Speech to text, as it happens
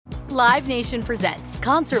Live Nation presents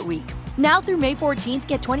Concert Week. Now through May 14th,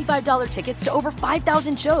 get $25 tickets to over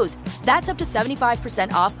 5,000 shows. That's up to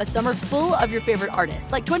 75% off a summer full of your favorite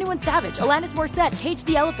artists like 21 Savage, Alanis Morissette, Cage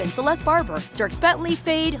the Elephant, Celeste Barber, Dierks Bentley,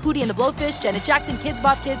 Fade, Hootie and the Blowfish, Janet Jackson, Kidz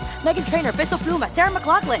Bop Kids, Meghan Trainor, Peso Pluma, Sarah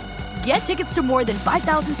McLachlan. Get tickets to more than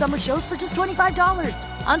 5,000 summer shows for just $25.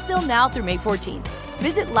 Until now through May 14th.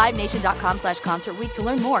 Visit LiveNation.com/Concert Week to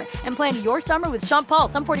learn more and plan your summer with Sean Paul,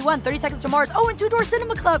 Sum 41, 30 Seconds to Mars, and Two Door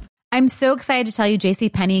Cinema Club. I'm so excited to tell you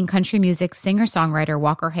JCPenney and country music singer-songwriter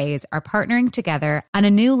Walker Hayes are partnering together on a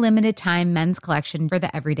new limited-time men's collection for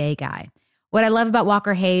the everyday guy. What I love about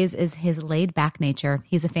Walker Hayes is his laid-back nature.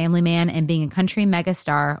 He's a family man, and being a country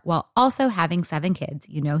megastar while also having 7 kids,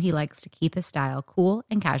 you know he likes to keep his style cool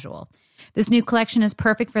and casual. This new collection is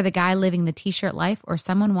perfect for the guy living the t-shirt life or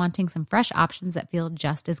someone wanting some fresh options that feel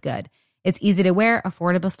just as good. It's easy to wear,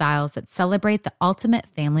 affordable styles that celebrate the ultimate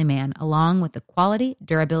family man, along with the quality,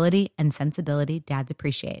 durability, and sensibility dads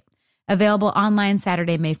appreciate. Available online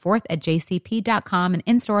Saturday, May 4th at jcp.com and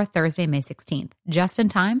in-store Thursday, May 16th. Just in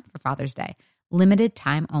time for Father's Day. Limited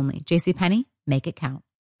time only. JCPenney, make it count.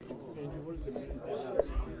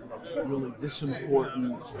 Really this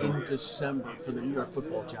important in December for the New York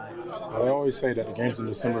Football Giants? Well, I always say that the games in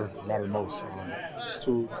December matter most.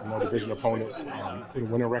 Two division opponents, with a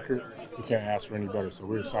winning record, you can't ask for any better. So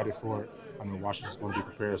we're excited for it. I know Washington's going to be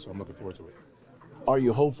prepared, so I'm looking forward to it. Are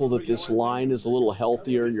you hopeful that this line is a little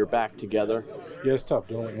healthier and you're back together? Yeah, it's tough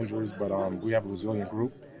dealing with injuries, but we have a resilient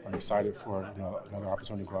group. I'm excited for another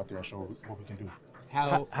opportunity to go out there and show what we can do.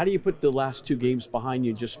 How do you put the last 2 games behind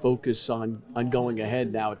you and just focus on going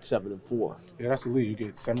ahead now at 7-4? Yeah, that's the league. You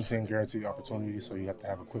get 17 guaranteed opportunities, so you have to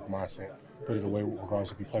have a quick mindset. Put it away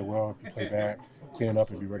regardless if you play well, if you play bad, clean it up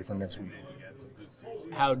and be ready for next week.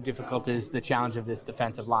 How difficult is the challenge of this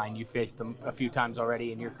defensive line? You faced them a few times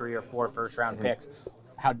already in your career, 4 first-round picks.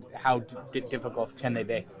 How difficult can they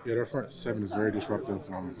be? Yeah, their front 7 is very disruptive.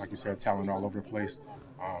 Like you said, talent all over the place.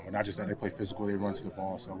 And not just that, they play physical, they run to the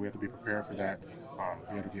ball. So we have to be prepared for that,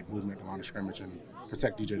 be able to get movement, the line of scrimmage, and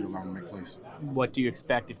protect DJ to allow him to make plays. What do you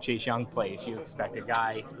expect if Chase Young plays? You expect a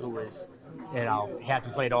guy who is, he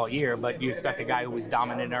hasn't played all year, but you expect a guy who was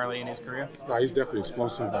dominant early in his career? No, he's definitely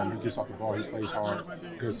explosive. He gets off the ball, he plays hard,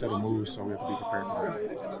 good set of moves, so we have to be prepared for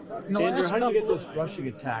that. Andrew, how do you get this rushing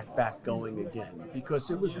attack back going again?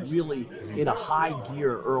 Because it was really in a high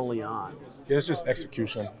gear early on. Yeah, it's just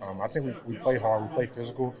execution. I think we play hard, we play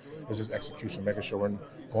physical. It's just execution, making sure we're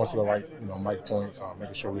going to the right, mic point,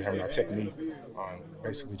 making sure we're having our technique.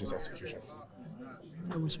 Basically, just execution.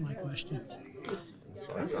 That was my question.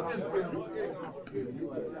 You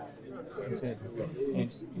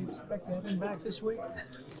expect to have him back this week?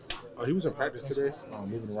 He was in practice today,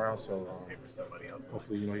 moving around, so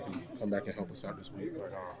hopefully, he can come back and help us out this week.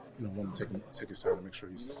 But, want to take his time to make sure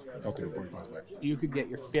he's healthy before he comes back. You could get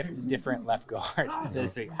your 5th different left guard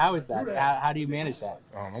this week. How is that? How do you manage that?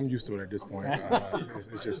 I'm used to it at this point.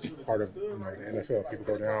 It's just part of the NFL. People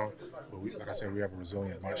go down, but like I said, we have a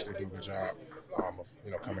resilient bunch. They do a good job of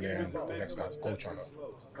coming in. The next guy's coach on them.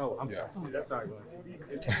 Oh, I'm sorry.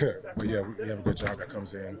 But yeah, we have a good job that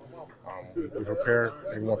comes in. We prepare.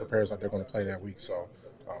 Everyone prepares like they're going to play that week, so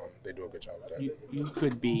they do a good job with that. You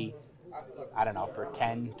could be, for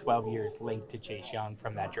 10, 12 years linked to Chase Young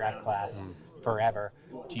from that draft class forever.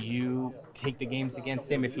 Do you take the games against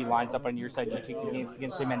him if he lines up on your side? Do you take the games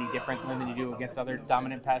against him any differently than you do against other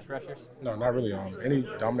dominant pass rushers? No, not really. Any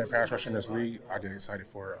dominant pass rusher in this league, I get excited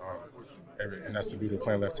for. And that's the beauty of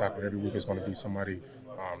playing left tackle. Every week is going to be somebody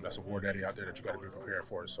that's a war daddy out there that you got to be prepared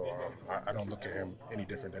for. So I don't look at him any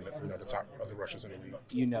different than the top other rushers in the league.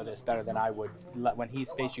 You know this better than I would. When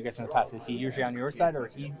he's faced you guys in the past, is he usually on your side or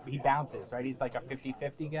he bounces, right? He's like a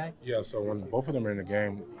 50-50 guy? Yeah, so when both of them are in the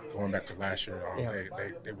game, going back to last year,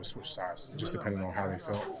 they would switch sides, just depending on how they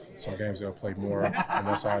felt. Some games they'll play more on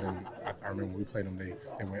one side, and I remember when we played them, they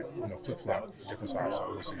went flip-flop, different sides, so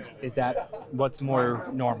we'll see. Is that what's more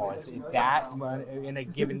normal? Is that in a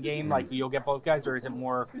given game, like you'll get both guys, or is it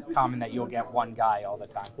more common that you'll get one guy all the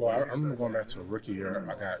time? Well, I remember going back to the rookie year,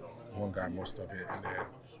 I got one guy most of it, and then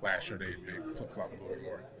last year they flip-flopped a little bit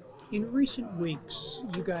more. In recent weeks,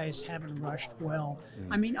 you guys haven't rushed well.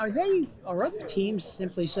 I mean, are other teams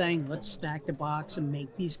simply saying, let's stack the box and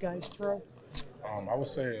make these guys throw? I would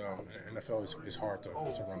say in the NFL it's hard to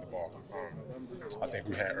run the ball. I think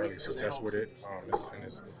we had early success with it,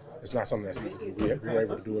 it's not something that's easy to do. We were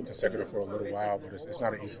able to do it consecutive for a little while, but it's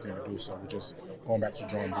not an easy thing to do, so we're just going back to the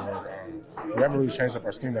drawing board. We haven't really changed up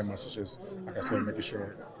our scheme that much. It's just, like I said, making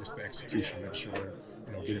sure it's the execution, making sure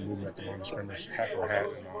we're getting movement at the line of scrimmage, hat for hat,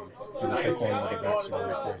 and the Saquon and other backs make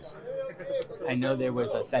plays. I know there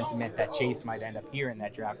was a sentiment that Chase might end up here in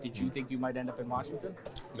that draft. Did you think you might end up in Washington?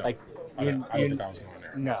 No, I don't think I was going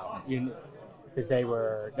there. No, because they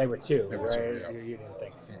were two, They were right? two, yeah. You didn't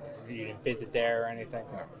think you didn't visit there or anything?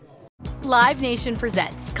 No. Live Nation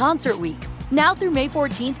presents Concert Week. Now through May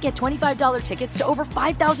 14th, get $25 tickets to over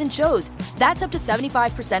 5,000 shows. That's up to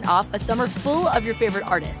 75% off a summer full of your favorite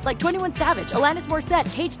artists like 21 Savage, Alanis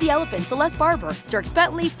Morissette, Cage the Elephant, Celeste Barber, Dierks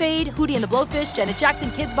Bentley, Fade, Hootie and the Blowfish, Janet Jackson,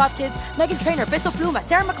 Kids Bop Kids, Meghan Trainor, Peso Pluma,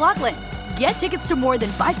 Sarah McLachlan. Get tickets to more than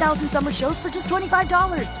 5,000 summer shows for just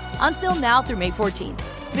 $25. On sale now through May 14th.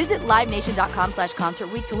 Visit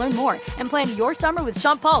LiveNation.com/Concert Week to learn more and plan your summer with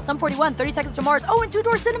Sean Paul, Sum 41, 30 Seconds to Mars, and Two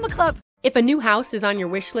Door Cinema Club. If a new house is on your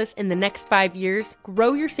wish list in the next 5 years,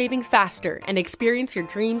 grow your savings faster and experience your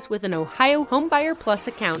dreams with an Ohio Homebuyer Plus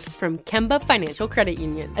account from Kemba Financial Credit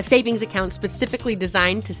Union. A savings account specifically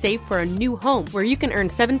designed to save for a new home where you can earn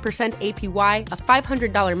 7% APY, a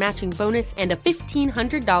 $500 matching bonus, and a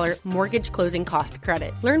 $1,500 mortgage closing cost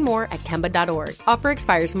credit. Learn more at Kemba.org. Offer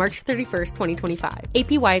expires March 31st, 2025.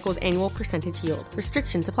 APY equals annual percentage yield.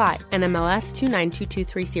 Restrictions apply. NMLS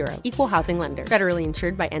 292230. Equal housing lender. Federally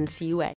insured by NCUA.